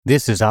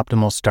This is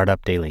Optimal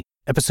Startup Daily,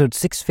 episode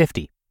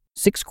 650,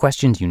 6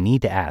 Questions You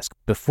Need to Ask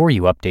Before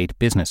You Update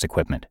Business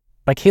Equipment,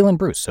 by Kalen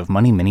Bruce of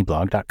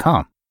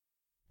MoneyMiniBlog.com.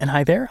 And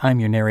hi there, I'm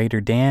your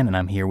narrator Dan, and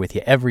I'm here with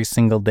you every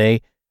single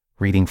day,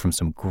 reading from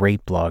some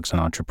great blogs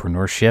on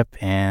entrepreneurship,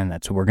 and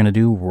that's what we're going to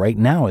do right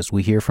now as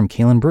we hear from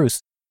Kalen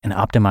Bruce and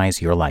optimize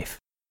your life.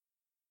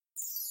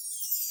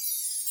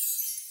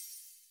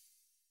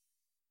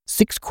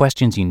 6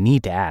 Questions You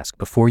Need to Ask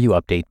Before You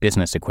Update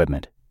Business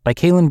Equipment, by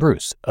Kalen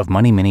Bruce of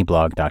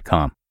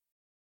MoneyMiniBlog.com.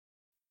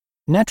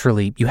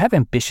 Naturally, you have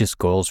ambitious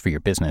goals for your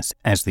business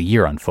as the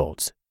year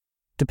unfolds.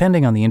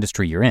 Depending on the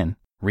industry you're in,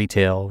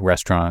 retail,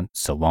 restaurant,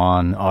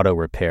 salon, auto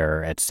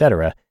repair,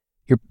 etc.,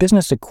 your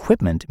business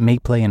equipment may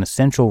play an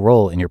essential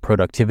role in your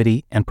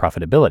productivity and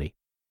profitability.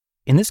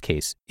 In this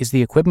case, is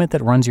the equipment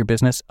that runs your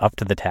business up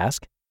to the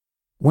task?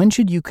 When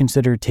should you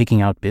consider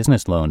taking out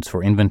business loans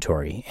for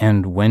inventory,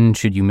 and when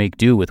should you make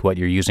do with what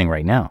you're using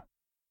right now?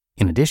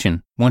 In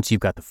addition, once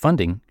you've got the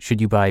funding, should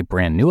you buy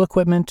brand new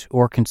equipment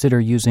or consider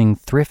using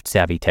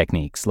thrift-savvy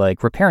techniques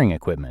like repairing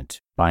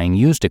equipment, buying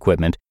used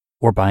equipment,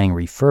 or buying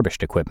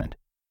refurbished equipment?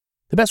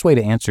 The best way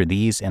to answer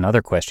these and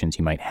other questions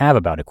you might have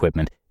about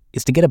equipment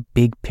is to get a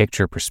big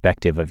picture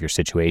perspective of your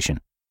situation.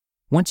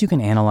 Once you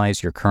can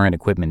analyze your current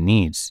equipment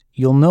needs,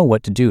 you'll know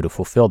what to do to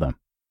fulfill them.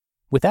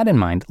 With that in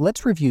mind,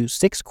 let's review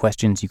 6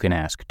 questions you can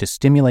ask to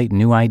stimulate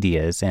new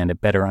ideas and a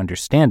better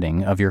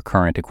understanding of your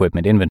current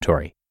equipment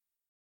inventory.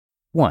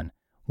 1.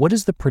 What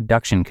is the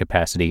production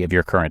capacity of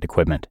your current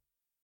equipment?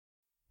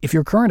 If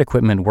your current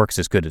equipment works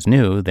as good as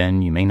new,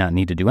 then you may not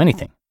need to do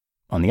anything.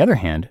 On the other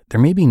hand, there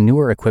may be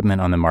newer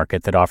equipment on the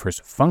market that offers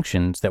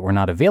functions that were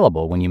not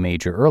available when you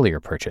made your earlier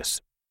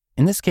purchase.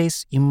 In this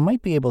case, you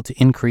might be able to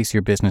increase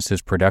your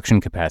business's production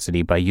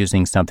capacity by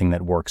using something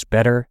that works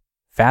better,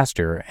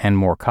 faster, and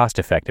more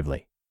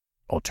cost-effectively.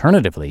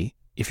 Alternatively,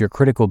 if your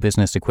critical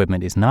business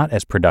equipment is not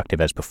as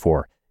productive as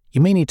before, you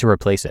may need to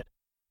replace it.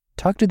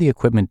 Talk to the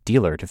equipment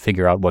dealer to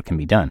figure out what can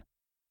be done.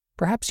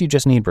 Perhaps you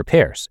just need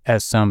repairs,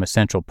 as some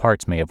essential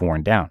parts may have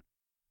worn down.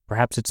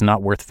 Perhaps it's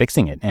not worth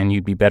fixing it, and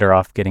you'd be better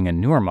off getting a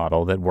newer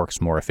model that works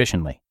more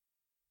efficiently.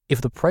 If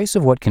the price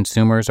of what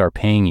consumers are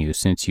paying you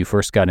since you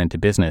first got into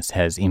business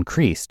has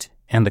increased,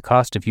 and the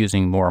cost of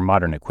using more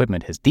modern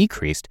equipment has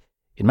decreased,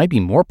 it might be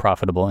more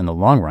profitable in the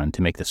long run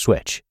to make the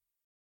switch.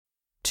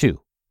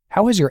 2.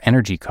 How has your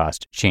energy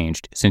cost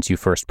changed since you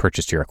first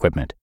purchased your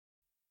equipment?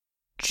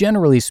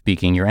 Generally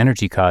speaking, your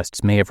energy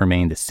costs may have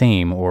remained the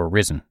same or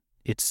risen.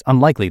 It's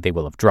unlikely they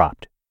will have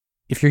dropped.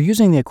 If you're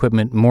using the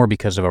equipment more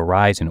because of a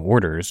rise in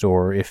orders,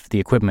 or if the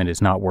equipment is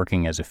not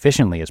working as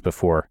efficiently as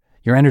before,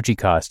 your energy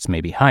costs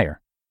may be higher.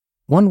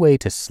 One way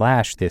to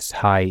slash this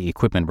high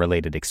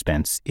equipment-related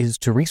expense is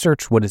to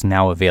research what is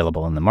now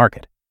available in the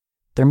market.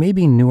 There may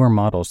be newer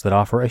models that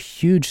offer a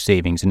huge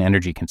savings in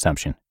energy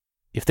consumption.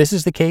 If this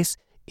is the case,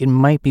 it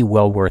might be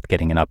well worth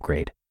getting an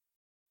upgrade.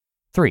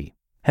 3.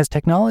 Has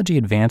technology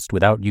advanced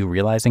without you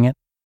realizing it?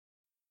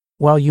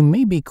 While you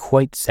may be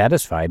quite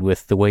satisfied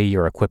with the way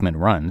your equipment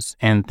runs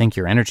and think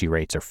your energy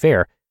rates are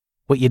fair,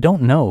 what you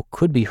don't know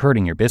could be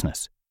hurting your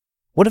business.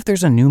 What if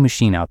there's a new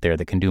machine out there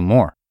that can do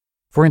more?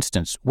 For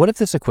instance, what if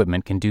this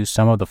equipment can do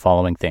some of the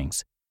following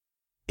things?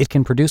 It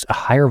can produce a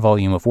higher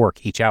volume of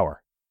work each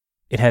hour.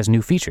 It has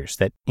new features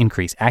that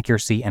increase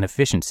accuracy and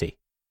efficiency.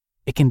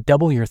 It can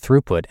double your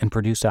throughput and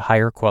produce a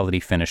higher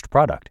quality finished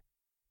product.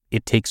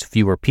 It takes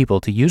fewer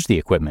people to use the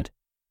equipment.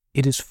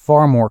 It is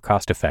far more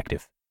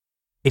cost-effective.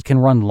 It can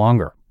run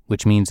longer,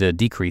 which means a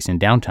decrease in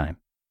downtime.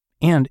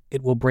 And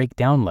it will break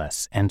down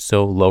less and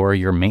so lower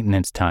your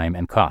maintenance time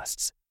and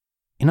costs.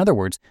 In other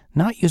words,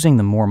 not using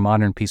the more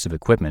modern piece of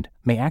equipment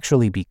may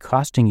actually be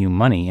costing you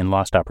money in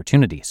lost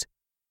opportunities.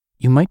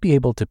 You might be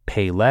able to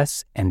pay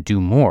less and do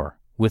more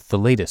with the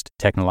latest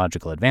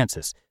technological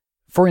advances.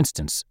 For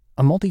instance,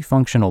 a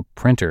multifunctional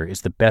printer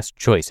is the best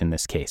choice in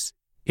this case.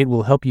 It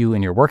will help you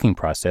in your working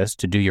process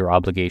to do your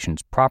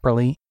obligations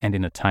properly and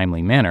in a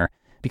timely manner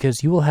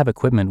because you will have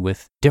equipment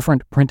with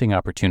different printing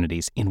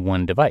opportunities in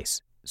one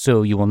device,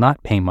 so you will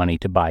not pay money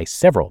to buy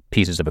several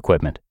pieces of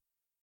equipment.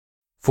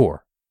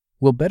 4.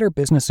 Will better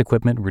business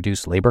equipment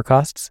reduce labor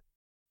costs?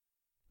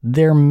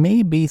 There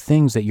may be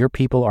things that your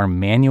people are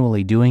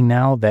manually doing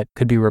now that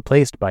could be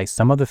replaced by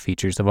some of the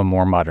features of a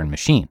more modern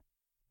machine.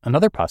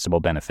 Another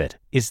possible benefit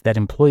is that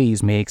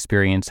employees may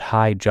experience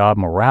high job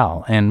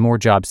morale and more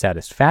job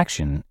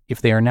satisfaction if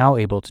they are now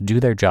able to do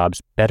their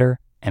jobs better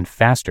and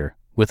faster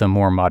with a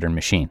more modern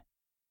machine.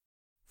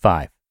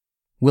 5.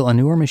 Will a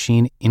newer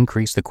machine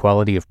increase the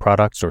quality of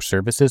products or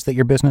services that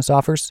your business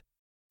offers?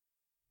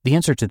 The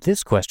answer to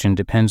this question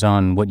depends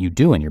on what you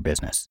do in your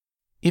business.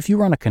 If you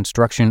run a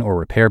construction or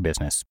repair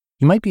business,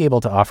 you might be able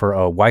to offer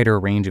a wider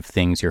range of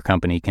things your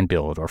company can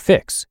build or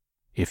fix.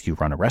 If you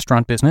run a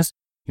restaurant business,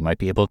 you might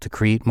be able to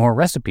create more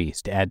recipes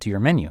to add to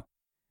your menu.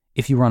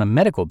 If you run a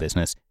medical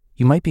business,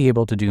 you might be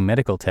able to do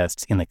medical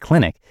tests in the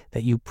clinic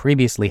that you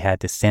previously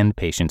had to send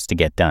patients to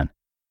get done.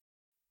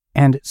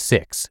 And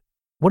 6.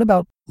 What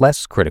about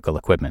less critical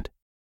equipment?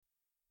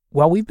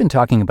 While we've been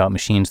talking about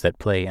machines that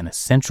play an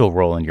essential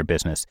role in your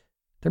business,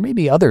 There may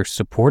be other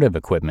supportive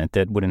equipment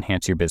that would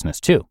enhance your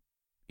business too.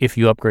 If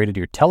you upgraded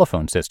your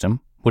telephone system,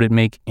 would it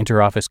make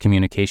interoffice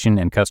communication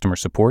and customer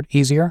support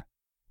easier?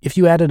 If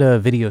you added a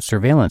video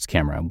surveillance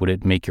camera, would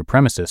it make your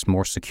premises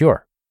more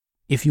secure?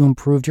 If you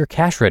improved your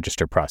cash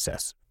register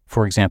process,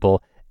 for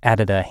example,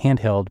 added a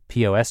handheld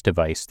POS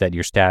device that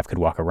your staff could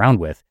walk around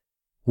with,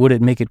 would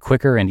it make it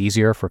quicker and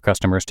easier for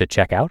customers to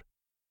check out?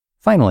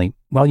 Finally,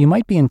 while you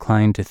might be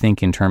inclined to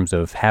think in terms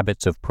of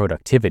habits of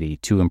productivity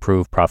to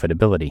improve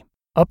profitability,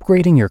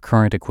 upgrading your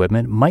current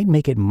equipment might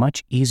make it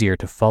much easier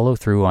to follow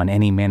through on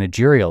any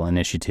managerial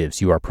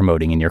initiatives you are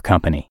promoting in your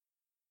company.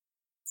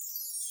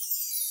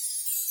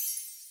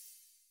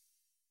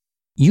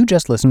 You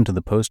just listened to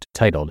the post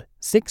titled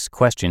 6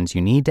 Questions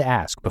You Need to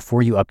Ask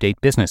Before You Update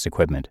Business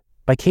Equipment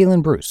by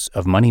Kaylin Bruce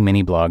of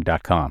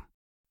MoneyMiniBlog.com.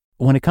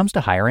 When it comes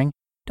to hiring,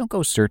 don't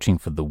go searching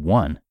for the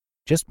one.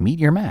 Just meet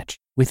your match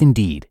with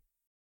Indeed.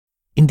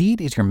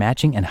 Indeed is your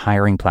matching and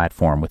hiring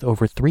platform with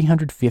over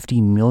 350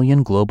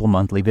 million global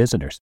monthly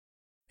visitors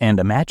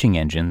and a matching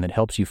engine that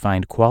helps you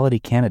find quality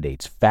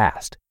candidates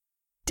fast.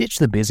 Ditch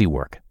the busy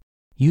work.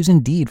 Use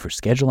Indeed for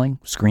scheduling,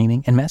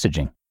 screening, and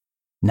messaging.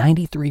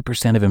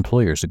 93% of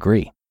employers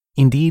agree.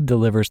 Indeed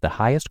delivers the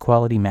highest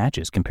quality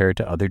matches compared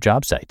to other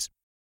job sites.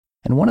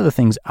 And one of the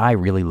things I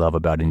really love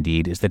about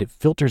Indeed is that it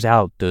filters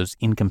out those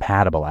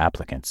incompatible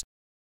applicants.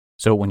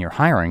 So when you're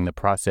hiring, the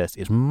process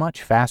is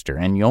much faster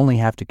and you only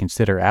have to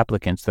consider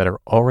applicants that are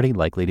already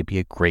likely to be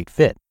a great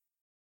fit.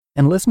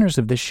 And listeners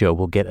of this show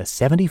will get a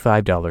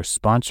 $75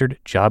 sponsored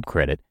job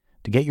credit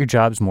to get your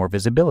jobs more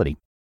visibility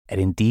at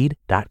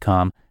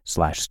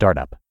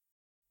Indeed.com/startup.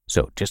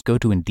 So just go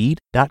to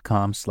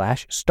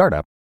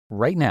Indeed.com/startup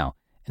right now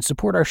and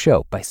support our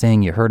show by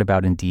saying you heard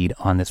about Indeed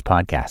on this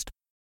podcast.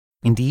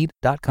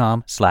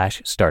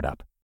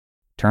 Indeed.com/startup.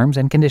 Terms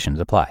and conditions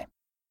apply.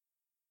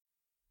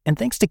 And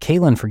thanks to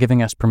Kaylin for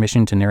giving us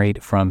permission to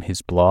narrate from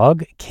his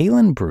blog.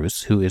 Kaylin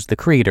Bruce, who is the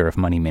creator of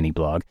Money Mini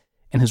Blog,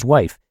 and his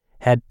wife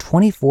had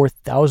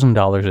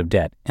 $24,000 of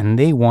debt and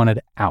they wanted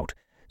out.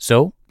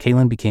 So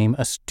Kaylin became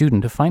a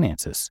student of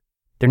finances.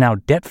 They're now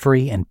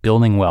debt-free and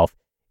building wealth,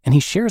 and he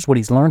shares what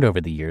he's learned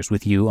over the years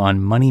with you on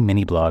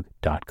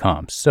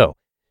MoneyMiniBlog.com. So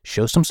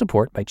show some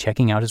support by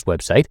checking out his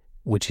website,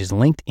 which is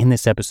linked in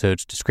this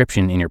episode's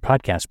description in your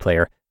podcast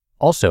player.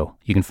 Also,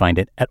 you can find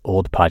it at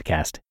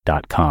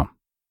oldpodcast.com.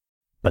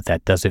 But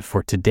that does it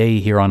for today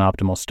here on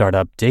Optimal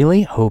Startup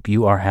Daily. Hope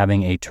you are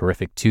having a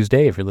terrific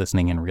Tuesday if you're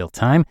listening in real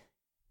time.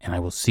 And I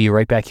will see you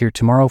right back here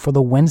tomorrow for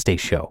the Wednesday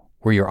show,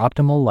 where your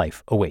optimal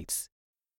life awaits.